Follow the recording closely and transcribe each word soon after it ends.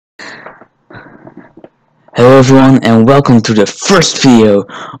Hello everyone and welcome to the first video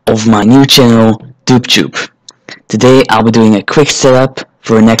of my new channel, DoopTube. Today I'll be doing a quick setup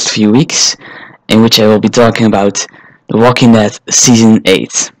for the next few weeks, in which I will be talking about The Walking Dead Season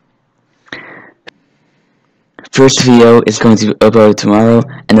 8. First video is going to be uploaded tomorrow,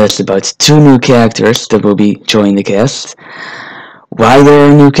 and that's about 2 new characters that will be joining the cast. Why there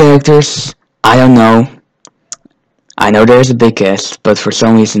are new characters? I don't know. I know there's a big cast, but for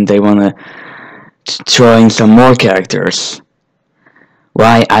some reason they wanna throw in some more characters.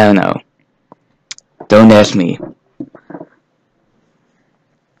 Why? I don't know. Don't ask me.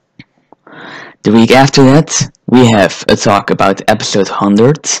 The week after that, we have a talk about episode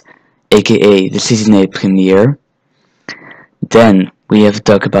 100, aka the season 8 premiere. Then we have a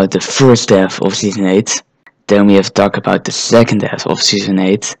talk about the first half of season 8. Then we have a talk about the second half of season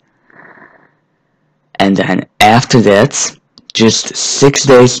 8. And then after that, just 6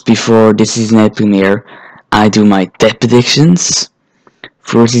 days before the season 8 premiere, I do my death predictions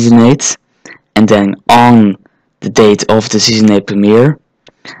for season 8. And then on the date of the season 8 premiere,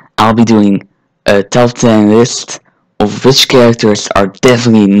 I'll be doing a top 10 list of which characters are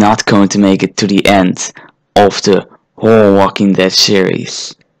definitely not going to make it to the end of the whole Walking Dead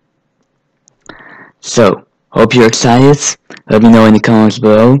series. So, hope you're excited. Let me know in the comments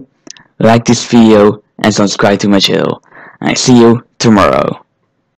below. Like this video and subscribe to my channel. I see you tomorrow.